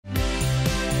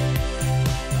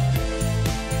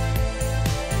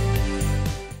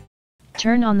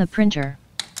Turn on the printer.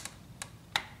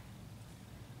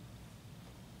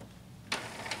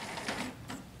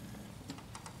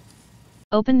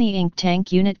 Open the ink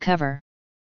tank unit cover.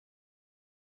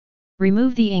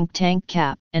 Remove the ink tank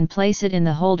cap and place it in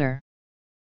the holder.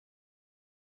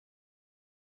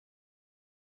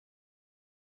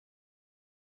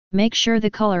 Make sure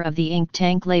the color of the ink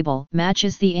tank label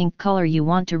matches the ink color you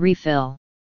want to refill.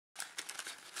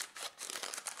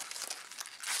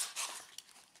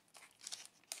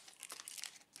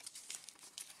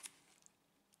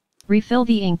 Refill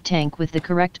the ink tank with the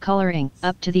correct color ink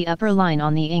up to the upper line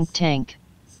on the ink tank.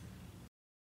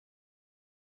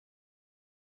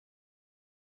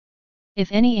 If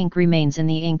any ink remains in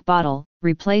the ink bottle,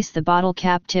 replace the bottle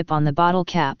cap tip on the bottle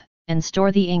cap, and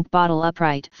store the ink bottle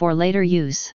upright for later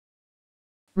use.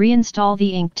 Reinstall the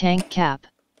ink tank cap.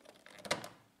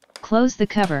 Close the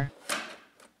cover.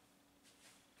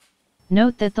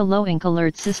 Note that the low ink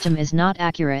alert system is not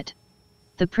accurate.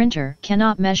 The printer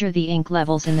cannot measure the ink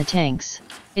levels in the tanks.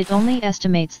 It only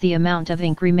estimates the amount of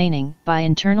ink remaining by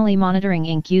internally monitoring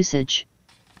ink usage.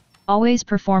 Always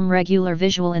perform regular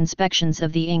visual inspections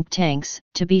of the ink tanks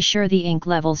to be sure the ink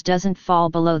levels doesn't fall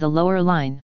below the lower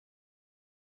line.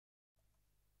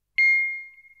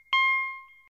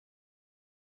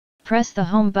 Press the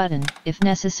home button if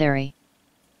necessary.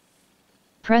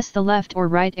 Press the left or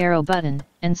right arrow button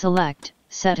and select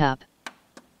Setup.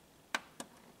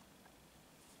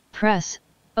 Press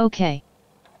OK.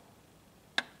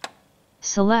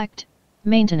 Select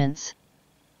Maintenance.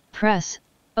 Press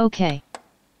OK.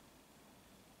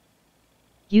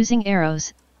 Using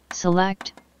arrows,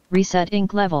 select Reset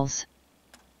Ink Levels.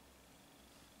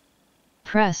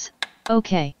 Press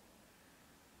OK.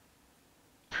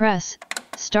 Press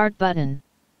Start button.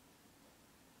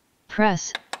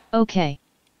 Press OK.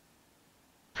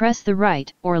 Press the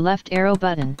right or left arrow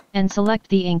button and select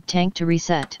the ink tank to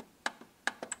reset.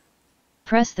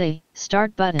 Press the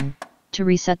Start button to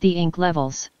reset the ink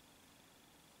levels.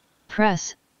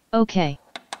 Press OK.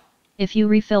 If you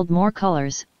refilled more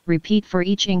colors, repeat for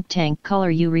each ink tank color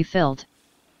you refilled.